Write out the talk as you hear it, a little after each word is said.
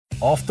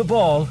Off the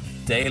Ball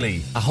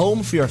Daily. A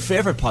home for your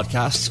favourite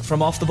podcasts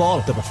from Off the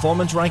Ball. The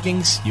performance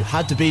rankings, You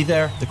Had to Be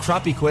There, the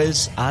crappy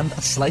quiz, and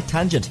a slight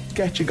tangent.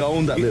 Get you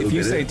going that little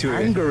bit.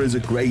 Anger is a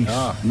great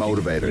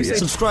motivator. Yeah.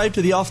 Subscribe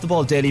to the Off the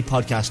Ball Daily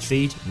podcast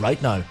feed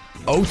right now.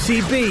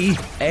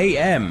 OTB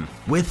AM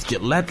with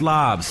Gillette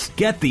Labs.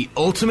 Get the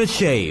ultimate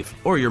shave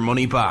or your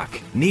money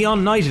back.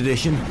 Neon Night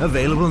Edition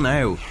available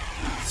now.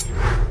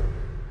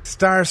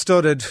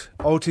 Star-studded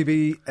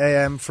OTB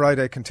AM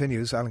Friday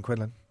continues. Alan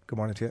Quinlan, good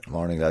morning to you.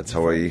 Morning, lads.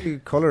 How are you?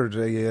 Coloured.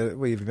 Have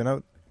you been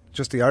out?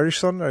 Just the Irish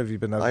sun, or have you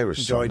been out Irish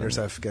enjoying sun,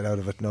 yourself? Get out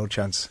of it, no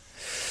chance.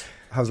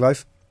 How's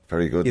life?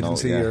 Very good. You didn't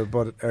see your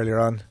butt earlier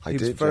on. I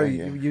did.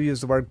 You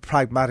used the word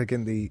pragmatic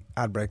in the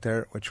ad break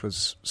there, which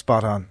was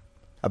spot on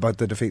about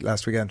the defeat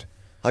last weekend.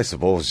 I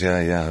suppose,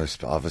 yeah.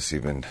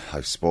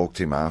 I've spoke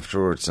to him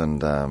afterwards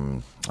and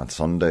on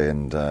Sunday,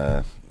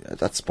 and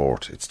that's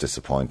sport. It's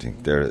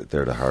disappointing. They're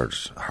the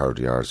hard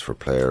yards for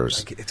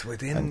players. Like, it's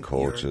within and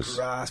coaches.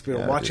 Your grasp.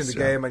 You're watching the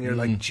game and you're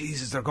like,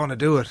 Jesus, they're going to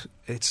do it.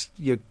 It's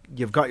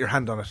you've got your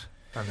hand on it,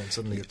 and then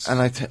suddenly it's. And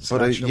I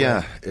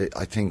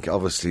think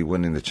obviously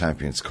winning the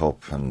Champions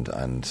Cup and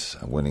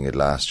winning it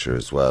last year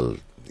as well.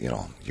 You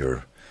know,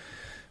 you're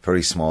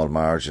very small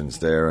margins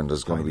there, and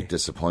there's going to be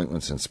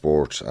disappointments in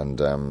sport,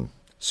 and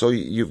so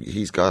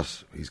he's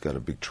got a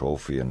big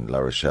trophy, and La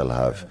Rochelle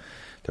have.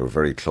 They were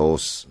very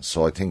close,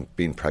 so I think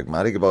being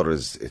pragmatic about it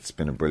is it's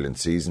been a brilliant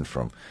season for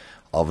them.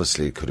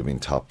 Obviously, it could have been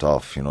topped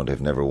off. You know,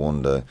 they've never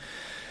won the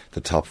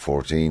top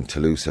 14.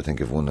 Toulouse, I think,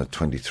 have won it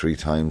 23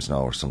 times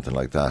now, or something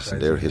like that in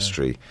their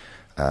history.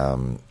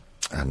 The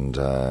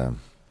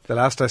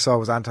last I saw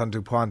was Anton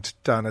Dupont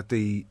down at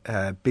the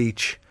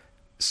beach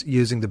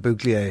using the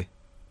bouclier,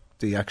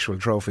 the actual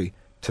trophy,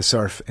 to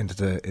surf into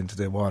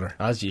the water.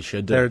 As you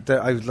should do.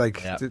 I was like,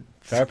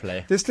 fair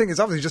play. This thing is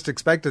obviously just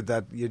expected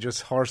that you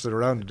just horse it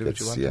around and do what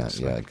you want.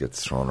 It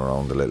gets thrown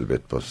around a little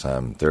bit, but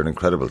they're an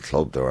incredible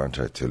club, though, aren't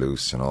they?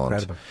 Toulouse, you know.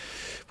 Incredible.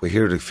 We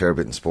hear it a fair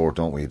bit in sport,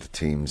 don't we? The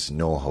teams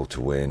know how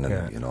to win,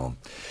 and you know,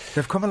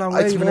 they've come a long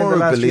way. It's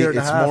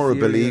more a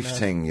belief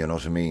thing, you know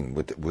what I mean?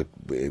 With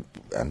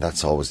and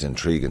that's always the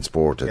intrigue in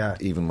sport.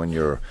 That even when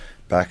your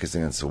back is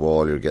against the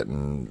wall, you're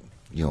getting,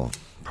 you know,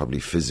 probably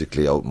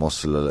physically out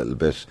muscle a little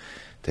bit.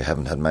 They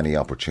haven't had many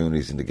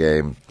opportunities in the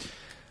game,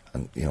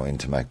 and you know,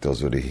 Intermac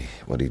does what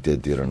he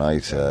did the other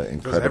night.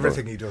 Incredible, does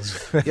everything he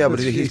does. Yeah, but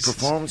his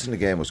performance in the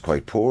game was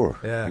quite poor.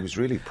 Yeah. He was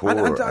really poor,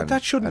 and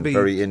that shouldn't be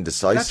very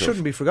indecisive. That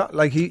shouldn't be forgotten.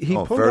 Like he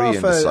pulled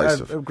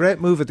off a great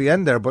move at the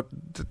end there, but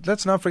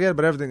let's not forget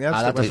about everything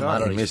else. That doesn't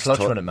matter. He's clutch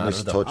when it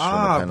matters. But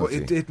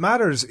it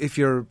matters if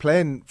you're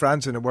playing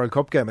France in a World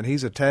Cup game and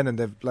he's at 10 and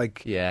they've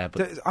like. Yeah,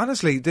 but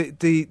honestly,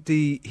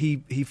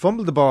 he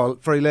fumbled the ball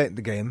very late in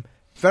the game.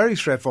 Very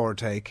straightforward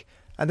take.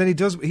 And then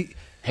history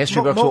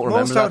books won't remember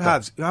most that.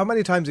 Halves. How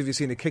many times have you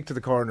seen a kick to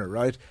the corner,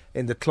 right,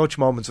 in the clutch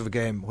moments of a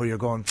game where you're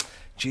going,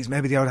 geez,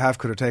 maybe the out half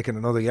could have taken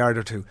another yard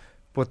or two,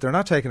 but they're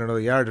not taking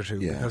another yard or two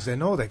because they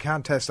know they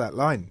can't test that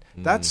line.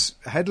 That's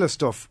headless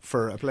stuff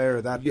for a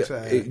player that.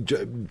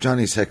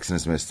 Johnny Sexton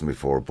has missed him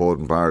before.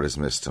 Bowden Bard has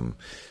missed him.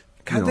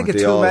 Can't think of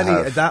too many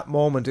at that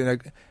moment in a.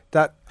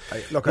 I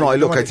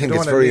think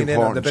it's very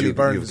important.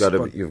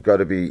 You've got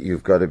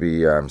to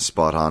be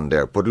spot on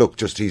there. But look,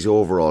 just his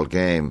overall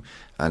game,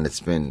 and it's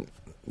been,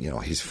 you know,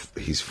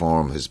 his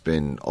form has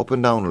been up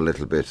and down a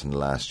little bit in the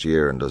last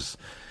year. And there's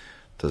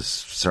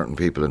certain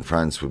people in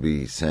France would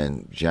be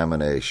saying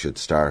Jaminet should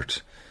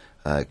start,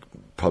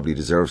 probably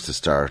deserves to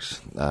start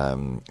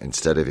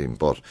instead of him.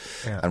 But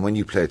and when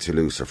you play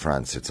Toulouse or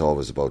France, it's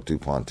always about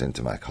Dupont,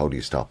 Intermac. How do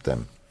you stop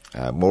them?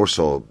 More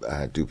so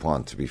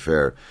Dupont, to be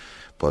fair.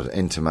 But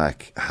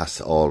Intermac has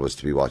always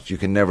to be watched. You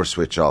can never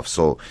switch off.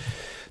 So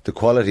the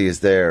quality is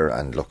there.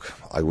 And look,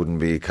 I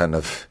wouldn't be kind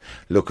of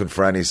looking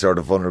for any sort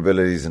of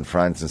vulnerabilities in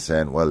France and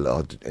saying, well,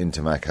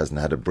 Intermac hasn't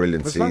had a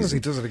brilliant season. As long as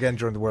he does it again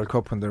during the World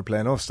Cup when they're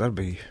playing us, that'd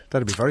be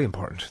very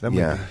important. Then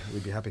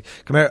we'd be happy.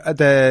 Come here.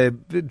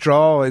 The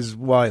draw is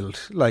wild,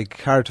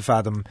 like hard to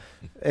fathom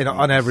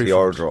on every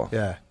front. Draw.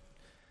 Yeah.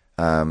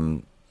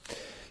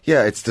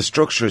 Yeah, it's the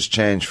structure has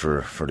changed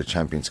for the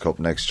Champions Cup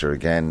next year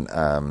again.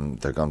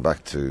 They're gone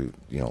back to,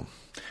 you know,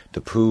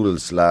 the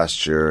pools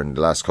last year and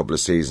the last couple of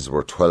seasons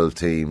were 12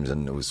 teams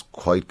and it was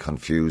quite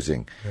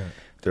confusing. Yeah.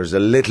 There's a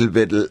little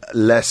bit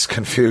less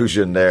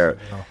confusion there.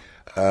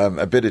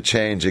 A bit of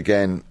change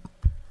again.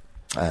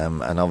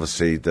 And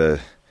obviously the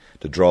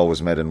draw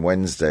was made on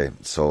Wednesday,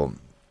 so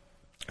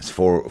it's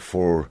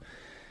four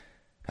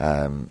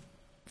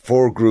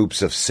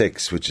groups of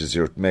 6, which is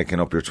making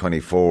up your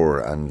 24,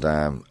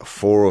 and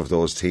 4 of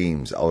those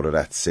teams out of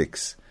that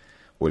 6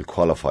 will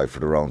qualify for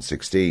the round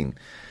 16.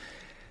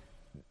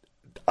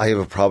 I have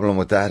a problem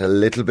with that a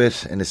little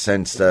bit, in a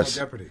sense that,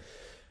 jeopardy.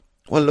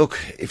 Well, look,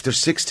 if there's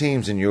 6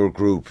 teams in your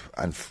group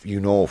and you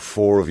know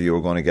 4 of you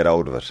are going to get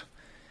out of it,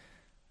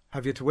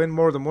 have you to win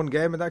more than one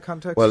game in that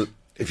context? Well,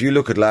 if you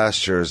look at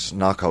last year's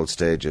knockout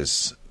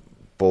stages,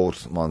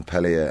 both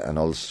Montpellier and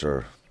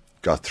Ulster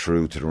got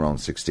through to the round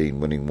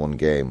 16, winning 1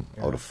 game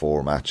out of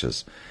 4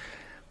 matches,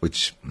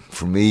 which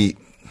for me,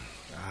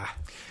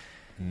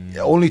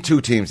 Only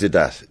 2 teams did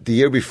that. The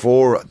year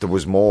before, there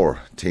was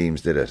more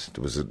teams did it.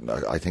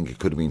 I think it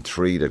could have been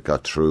 3 that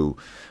got through,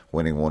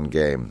 winning 1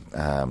 game.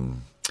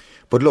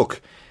 But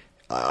look,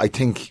 I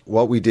think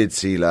what we did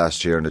see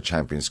last year in the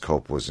Champions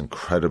Cup was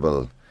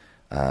incredible.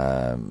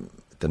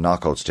 The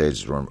knockout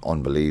stages were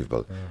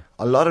unbelievable.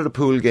 A lot of the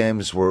pool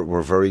games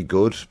were very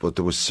good, but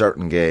there was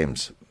certain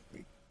games.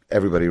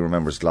 Everybody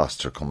remembers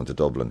Gloucester coming to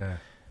Dublin.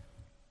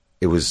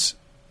 It was...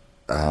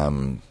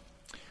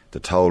 the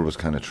towel was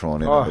kind of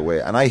thrown in on the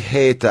way. And I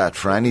hate that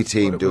for any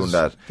team doing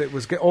that. It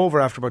was over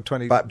after about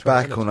 20 back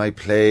minutes. When I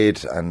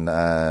played and,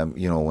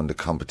 when the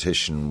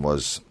competition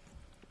was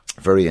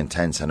very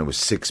intense and it was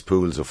 6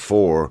 pools of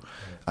 4,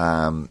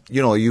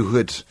 you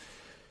had...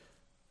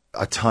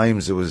 At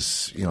times it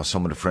was,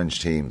 some of the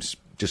French teams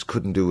just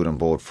couldn't do it on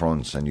both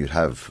fronts, and you'd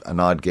have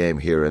an odd game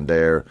here and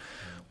there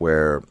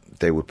where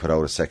they would put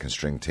out a second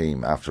string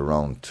team after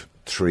round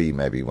 3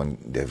 maybe, when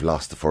they've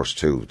lost the first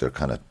 2. They're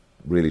kind of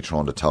really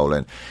throwing the towel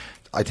in.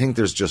 I think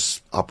there's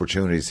just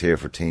opportunities here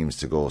for teams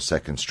to go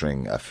second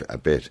string a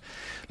bit.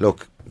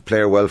 Look,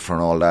 player welfare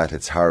and all that,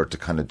 it's hard to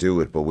kind of do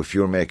it, but if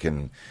you're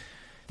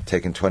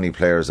taking 20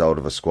 players out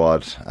of a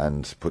squad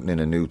and putting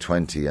in a new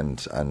 20 and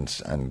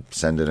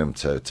sending them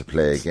to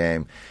play a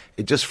game,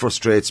 it just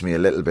frustrates me a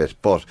little bit.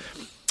 But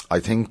I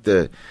think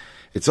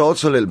it's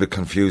also a little bit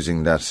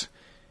confusing that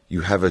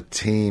you have a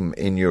team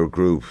in your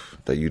group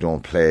that you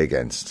don't play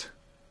against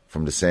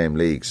from the same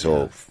league.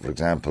 So, for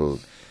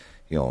example,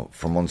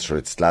 for Munster,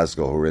 it's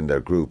Glasgow who are in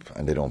their group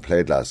and they don't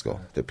play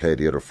Glasgow. They play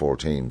the other 4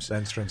 teams.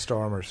 Leinster and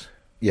Stormers.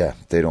 Yeah,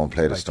 they don't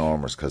play the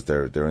Stormers because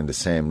they're in the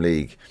same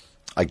league.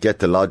 I get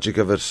the logic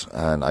of it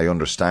and I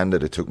understand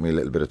it. It took me a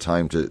little bit of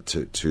time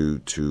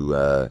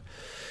to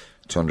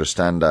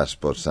understand that.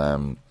 But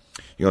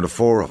the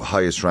 4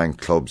 highest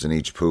ranked clubs in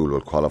each pool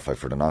will qualify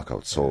for the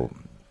knockout. So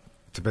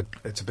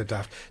it's a bit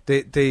daft.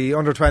 The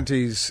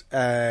under-20s,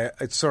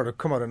 it's sort of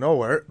come out of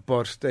nowhere,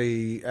 but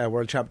the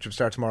World Championship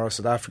start tomorrow.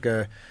 South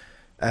Africa,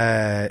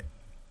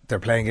 they're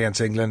playing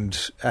against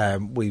England.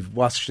 We've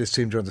watched this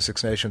team during the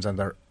Six Nations and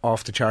they're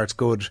off the charts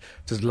good.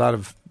 There's a lot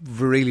of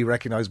really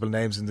recognisable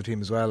names in the team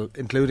as well,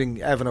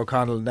 including Evan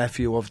O'Connell,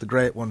 nephew of the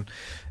great one,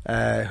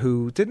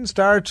 who didn't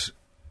start...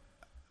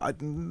 I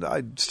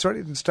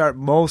certainly didn't start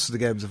most of the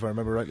games, if I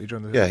remember rightly,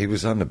 during the... Yeah, he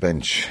was on the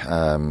bench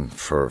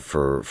for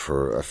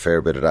a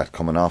fair bit of that,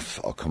 coming off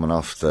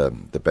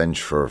the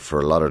bench for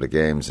a lot of the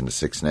games in the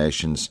Six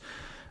Nations.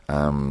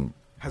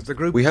 Has the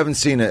group... We haven't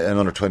seen an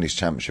under-20s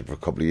championship for a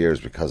couple of years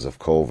because of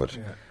COVID.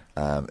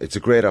 Yeah. It's a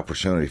great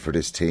opportunity for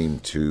this team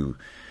to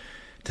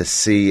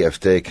see if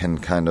they can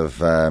kind of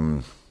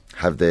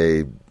have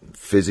they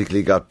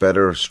physically got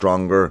better,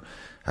 stronger,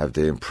 have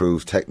they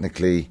improved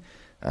technically.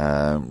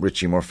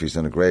 Richie Murphy's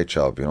done a great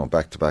job,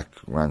 back-to-back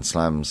Grand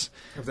Slams.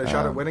 Have they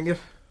shot at winning it?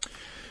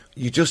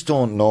 You just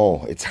don't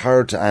know. It's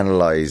hard to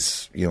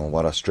analyse,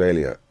 what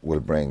Australia will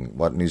bring,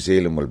 what New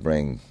Zealand will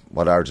bring,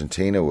 what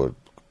Argentina will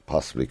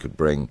possibly could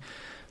bring.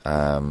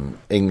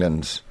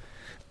 England,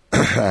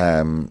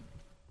 have an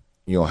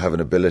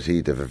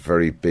ability. They have a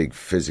very big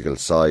physical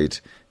side.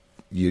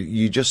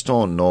 You just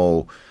don't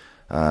know.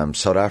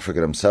 South Africa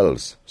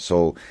themselves.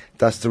 So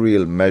that's the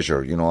real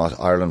measure.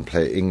 Ireland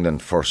play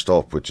England first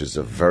up, which is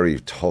a very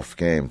tough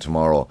game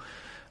tomorrow.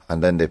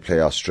 And then they play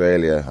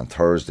Australia on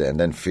Thursday and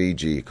then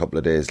Fiji a couple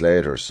of days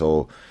later.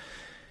 So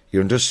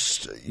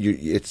it's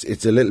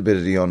a little bit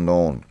of the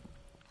unknown.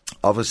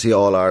 Obviously,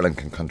 all Ireland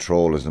can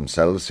control is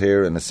themselves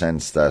here, in the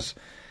sense that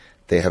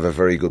they have a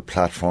very good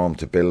platform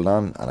to build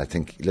on. And I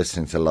think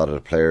listening to a lot of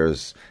the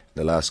players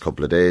the last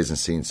couple of days and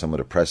seeing some of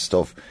the press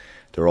stuff,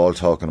 they're all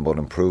talking about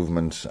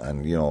improvement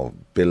and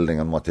building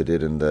on what they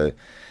did in the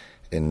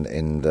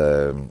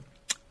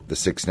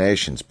Six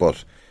Nations.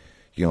 But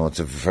it's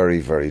a very,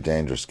 very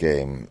dangerous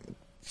game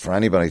for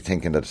anybody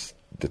thinking that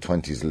the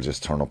 20s will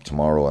just turn up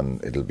tomorrow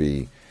and it'll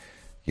be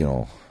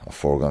a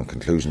foregone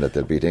conclusion that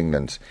they'll beat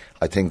England.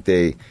 I think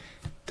that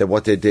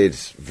what they did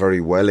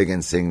very well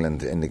against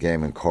England in the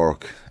game in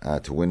Cork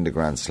to win the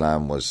Grand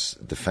Slam was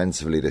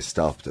defensively they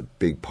stopped a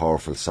big,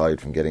 powerful side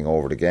from getting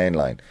over the gain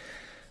line.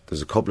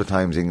 There's a couple of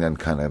times England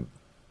kind of,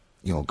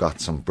 got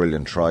some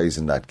brilliant tries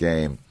in that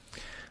game.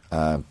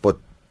 But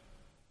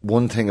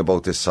one thing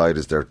about this side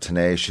is they're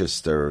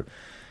tenacious, they're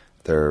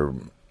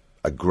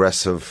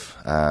aggressive,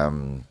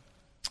 and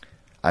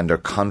they're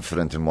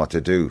confident in what they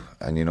do.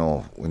 And,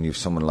 when you've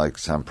someone like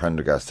Sam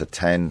Prendergast at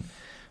 10,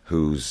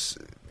 who's,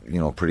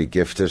 pretty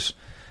gifted,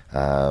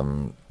 I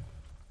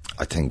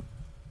think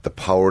the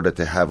power that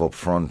they have up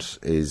front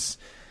is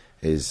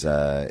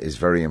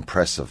very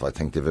impressive. I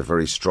think they have a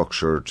very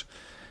structured...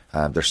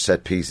 their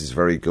set piece is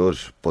very good,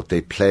 but they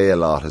play a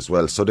lot as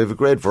well. So they have a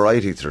great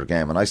variety to their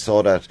game. And I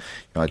saw that,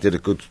 I did a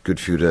good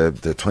few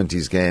of the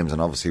 20s games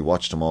and obviously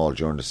watched them all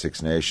during the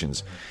Six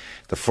Nations.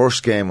 The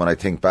first game, when I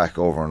think back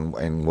over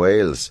in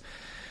Wales,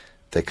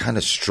 they kind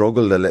of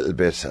struggled a little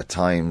bit at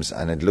times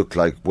and it looked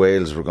like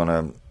Wales were going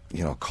to,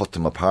 cut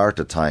them apart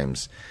at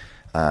times.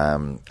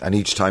 And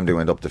each time they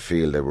went up the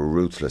field, they were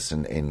ruthless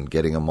in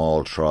getting a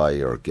maul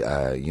try or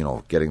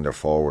getting their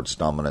forwards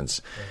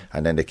dominance.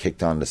 And then they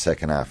kicked on the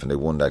second half and they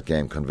won that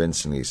game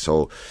convincingly.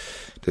 So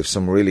they've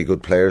some really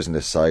good players in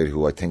this side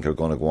who I think are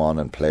going to go on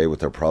and play with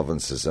their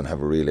provinces and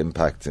have a real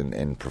impact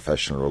in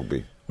professional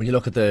rugby. When you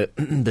look at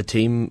the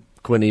team,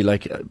 Quinny,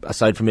 like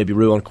aside from maybe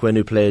Ruan Quinn,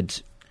 who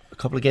played a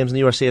couple of games in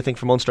the URC, I think,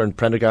 for Munster, and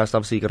Prendergast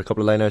obviously got a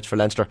couple of lineouts for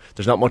Leinster.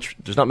 There's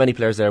not many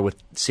players there with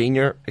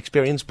senior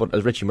experience, but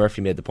as Richie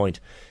Murphy made the point,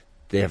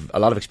 they have a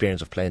lot of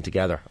experience of playing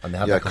together, and they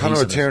have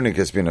Conor Tiernan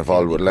has been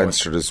involved with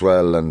Leinster as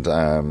well, and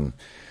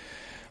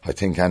I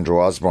think Andrew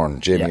Osborne,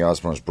 Jamie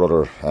Osborne's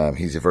brother,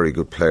 he's a very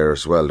good player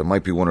as well. There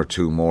might be one or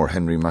two more.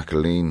 Henry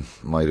McAleen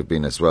might have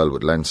been as well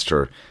with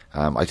Leinster.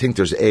 I think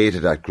there's 8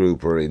 of that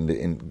group are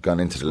gone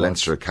into the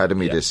Leinster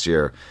Academy this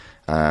year.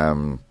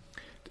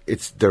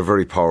 They're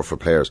very powerful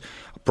players.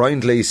 Brian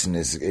Gleeson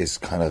is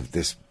kind of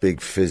this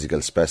big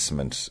physical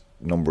specimen,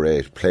 number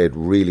 8, played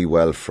really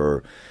well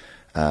for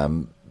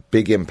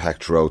big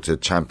impact throughout the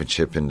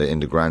championship in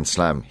the Grand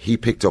Slam. He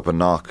picked up a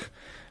knock,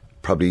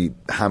 probably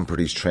hampered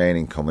his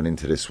training coming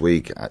into this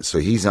week, so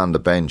he's on the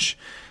bench.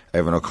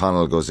 Evan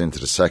O'Connell goes into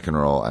the second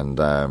row, and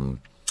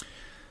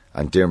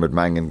Dermot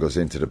Mangan goes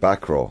into the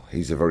back row.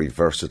 He's a very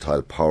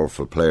versatile,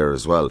 powerful player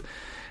as well.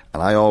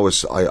 And I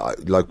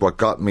like what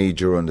got me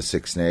during the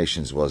Six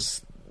Nations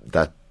was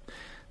that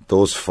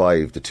those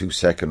 5, the 2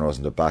 second rows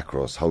and the back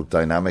rows, how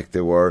dynamic they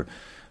were,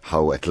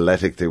 how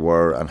athletic they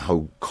were, and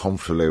how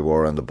comfortable they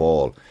were on the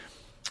ball.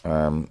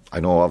 I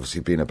know,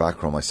 obviously, being a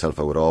back row myself,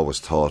 I would always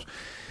thought,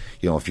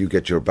 if you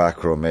get your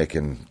back row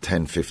making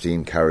 10,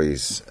 15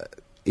 carries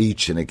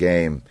each in a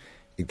game,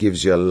 it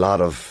gives you a lot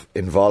of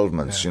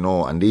involvements,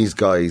 and these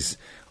guys,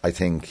 I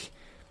think,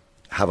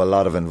 have a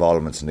lot of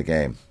involvements in the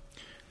game.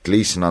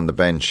 Gleeson on the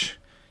bench,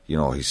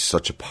 he's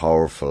such a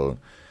powerful,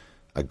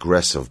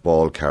 aggressive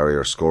ball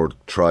carrier, scored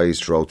tries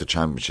throughout the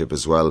championship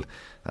as well.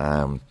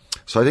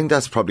 So I think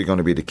that's probably going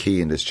to be the key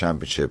in this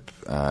championship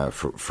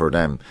for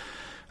them.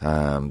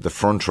 The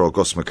front row,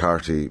 Gus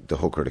McCarthy, the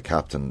hooker, the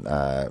captain,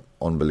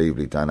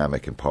 unbelievably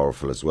dynamic and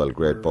powerful as well.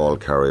 Great ball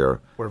carrier.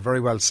 We're very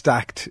well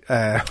stacked.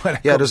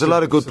 There's a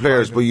lot of good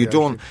players, but you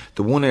don't.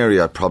 The one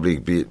area I'd probably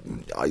be,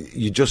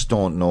 you just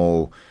don't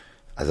know.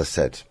 As I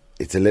said,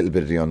 it's a little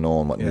bit of the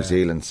unknown what New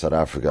Zealand, South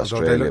Africa,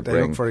 Australia they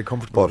bring. look very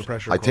comfortable under but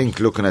pressure. I think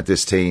looking at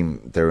this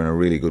team, they're in a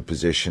really good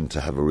position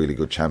to have a really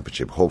good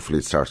championship. Hopefully,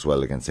 it starts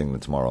well against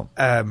England tomorrow.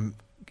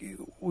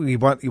 You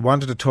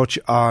wanted to touch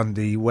on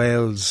the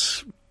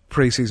Wales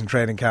pre-season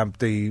training camp,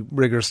 the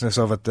rigorousness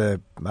of it, the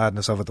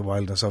madness of it, the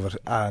wildness of it,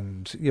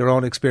 and your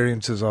own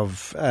experiences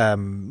of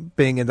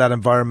being in that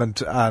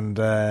environment and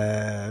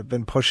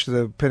been pushed to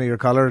the pin of your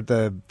collar,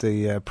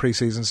 the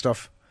pre-season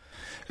stuff.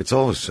 It's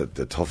always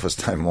the toughest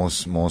time.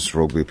 Most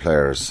rugby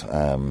players,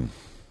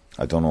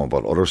 I don't know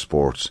about other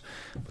sports,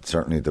 but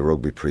certainly the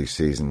rugby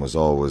pre-season was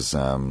always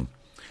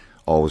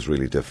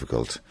really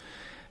difficult.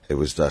 It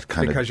was that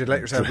kind because you'd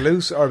let yourself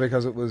loose, or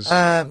because it was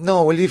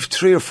no. Well, you've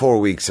 3 or 4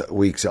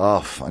 weeks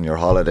off on your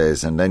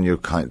holidays, and then you're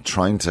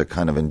trying to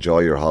kind of enjoy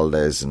your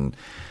holidays. And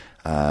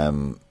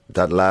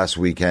that last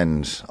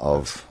weekend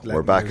of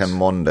we're back on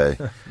Monday,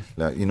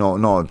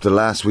 the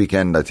last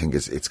weekend, I think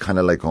it's kind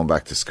of like going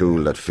back to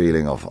school. That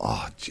feeling of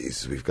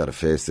Jesus, we've got to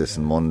face this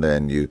on Monday,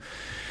 and you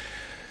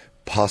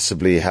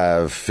possibly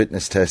have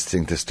fitness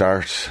testing to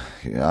start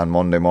on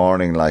Monday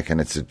morning, and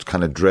it's a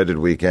kind of dreaded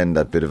weekend,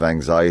 that bit of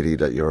anxiety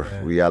that your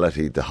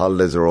reality, the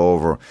holidays are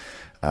over,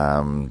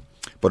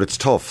 but it's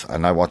tough.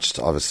 And I watched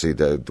obviously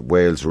the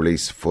Wales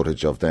release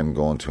footage of them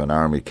going to an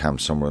army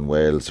camp somewhere in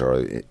Wales, or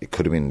it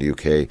could have been in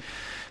the UK,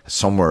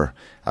 somewhere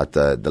at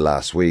the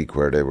last week,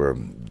 where they were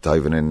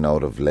diving in and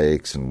out of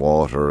lakes and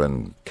water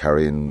and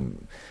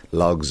carrying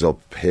logs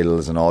up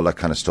hills and all that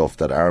kind of stuff,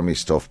 that army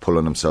stuff,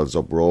 pulling themselves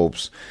up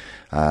ropes.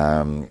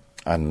 And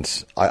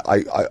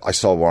I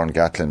saw Warren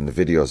Gatlin in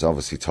the videos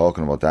obviously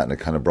talking about that, and it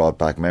kind of brought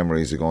back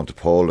memories of going to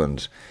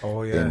Poland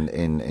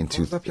in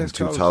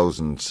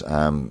 2000.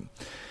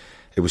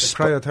 It was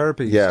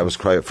cryotherapy. Yeah, it was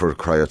for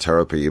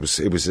cryotherapy.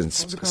 It was in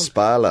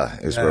Spala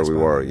is where we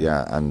were.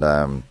 Yeah,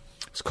 and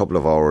it's a couple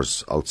of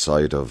hours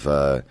outside of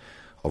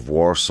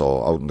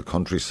Warsaw, out in the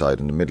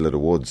countryside in the middle of the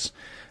woods.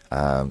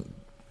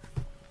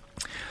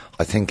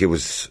 I think it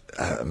was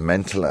a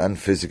mental and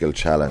physical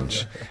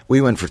challenge.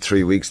 We went for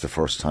 3 weeks the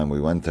first time we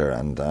went there,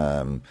 and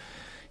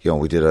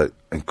we did an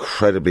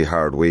incredibly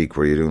hard week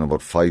where you're doing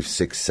about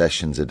 5-6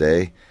 sessions a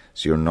day.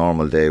 So your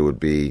normal day would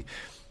be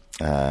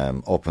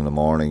up in the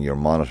morning, you're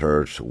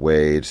monitored,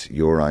 weighed,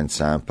 urine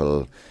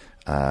sample,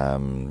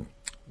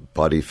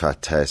 body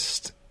fat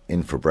test,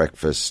 in for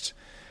breakfast,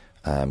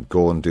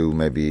 go and do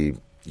maybe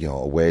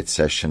a weight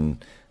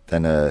session,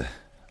 then a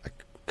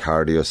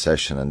cardio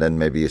session, and then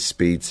maybe a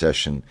speed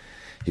session.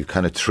 You've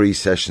kind of 3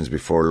 sessions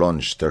before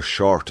lunch. They're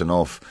short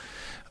enough.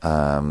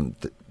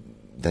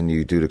 Then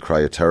you do the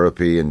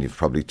cryotherapy, and you've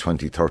probably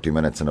 20-30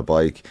 minutes on a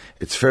bike.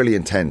 It's fairly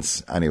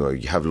intense. Anyway,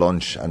 you have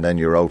lunch, and then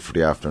you're out for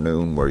the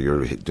afternoon, where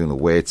you're doing a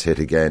weights hit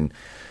again,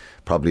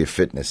 probably a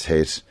fitness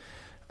hit,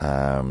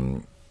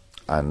 and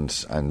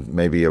and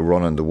maybe a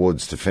run in the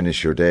woods to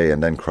finish your day,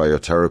 and then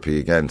cryotherapy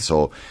again.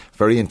 So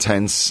very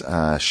intense,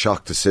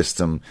 shock the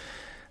system.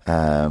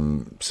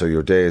 So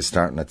your day is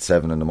starting at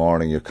 7 in the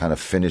morning. You're kind of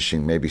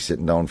finishing, maybe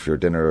sitting down for your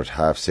dinner at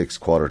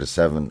 6:30,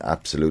 6:45,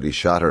 absolutely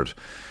shattered.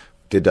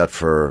 Did that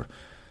for,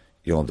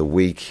 the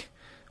week.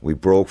 We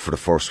broke for the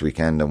first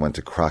weekend and went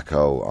to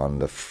Krakow on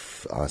the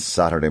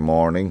Saturday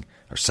morning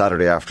or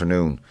Saturday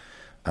afternoon.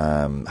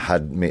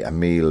 Had a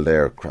meal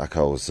there.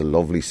 Krakow is a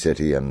lovely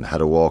city, and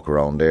had a walk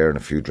around there and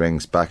a few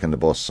drinks. Back in the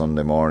bus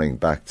Sunday morning,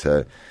 back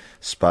to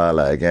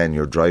Spala again.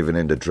 You're driving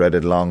in the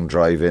dreaded long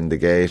drive in the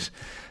gate.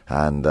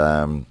 And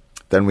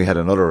then we had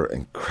another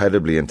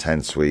incredibly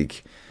intense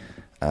week.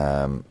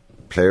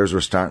 Players were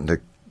starting to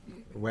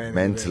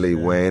mentally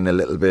wane a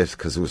little bit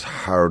because it was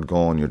hard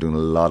going. You're doing a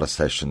lot of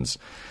sessions.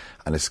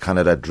 And it's kind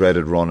of that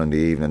dreaded run in the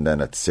evening,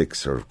 then at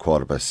 6 or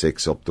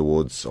 6:15 up the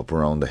woods, up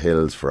around the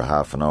hills for a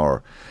half an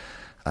hour.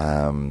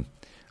 And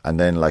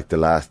then like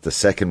the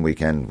second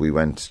weekend, we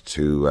went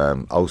to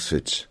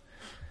Auschwitz.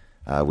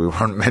 We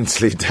weren't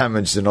mentally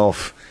damaged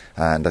enough.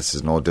 And this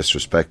is no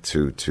disrespect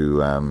to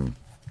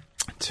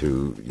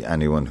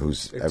anyone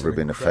who's ever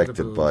been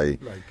affected by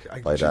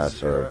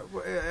that, or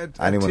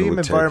anyone team who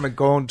would environment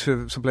going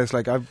to someplace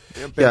like I've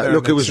been there.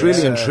 Look, it was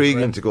really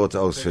intriguing to go to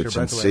Auschwitz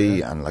and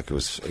see, and like it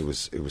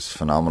was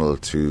phenomenal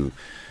to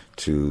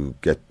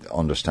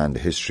understand the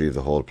history of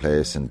the whole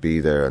place and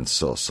be there and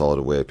saw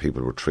the way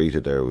people were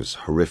treated there. It was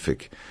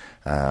horrific,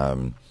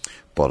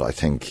 but I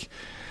think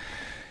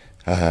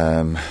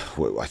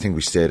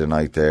we stayed a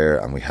night there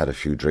and we had a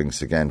few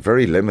drinks again.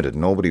 Very limited.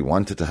 Nobody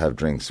wanted to have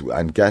drinks.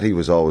 And Getty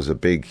was always a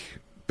big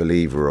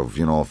believer of,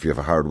 if you have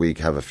a hard week,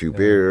 have a few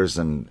beers.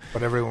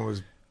 But everyone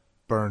was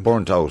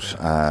burnt out.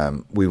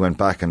 We went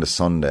back on the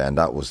Sunday, and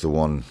that was the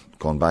one.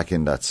 Going back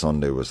in that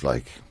Sunday was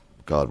like,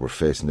 God, we're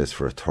facing this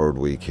for a third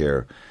week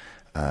here.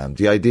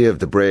 The idea of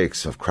the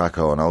breaks of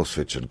Krakow and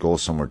Auschwitz and go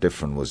somewhere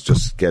different was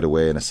just get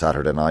away on a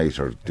Saturday night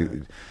or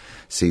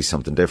see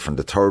something different.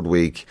 The third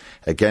week,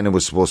 again, it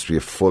was supposed to be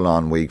a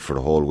full-on week for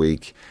the whole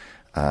week,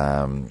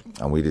 and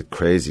we did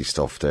crazy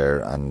stuff there,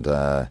 and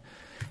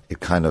it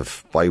kind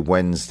of, by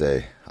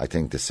Wednesday, I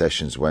think the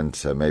sessions went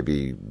to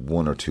maybe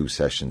 1 or 2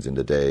 sessions in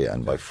the day,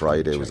 and by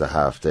Friday it was a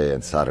half day,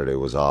 and Saturday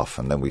was off,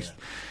 and then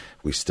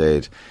we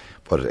stayed.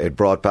 But it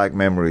brought back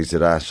memories of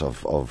that,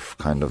 of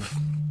kind of,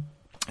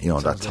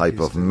 that type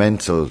of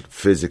mental,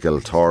 physical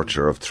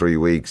torture of 3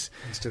 weeks.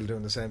 And still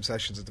doing the same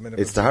sessions at the minute.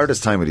 It's the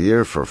hardest time of the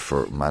year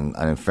for man.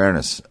 And in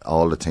fairness,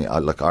 all the thing,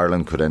 like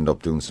Ireland could end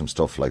up doing some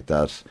stuff like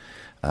that,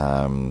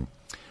 and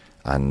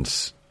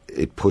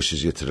it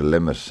pushes you to the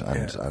limit.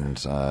 And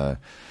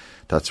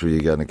that's where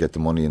you're going to get the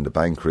money in the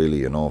bank,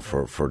 really,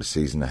 for the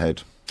season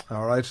ahead.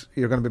 All right,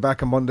 you're going to be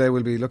back on Monday.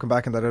 We'll be looking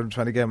back in that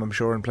Under-20 game, I'm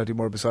sure, and plenty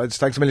more besides.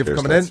 Thanks a million for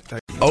coming in.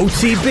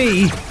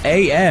 OTB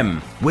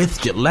AM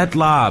with Gillette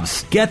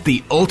Labs. Get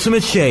the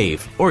ultimate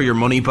shave or your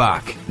money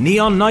back.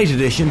 Neon Night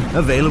Edition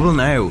available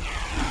now.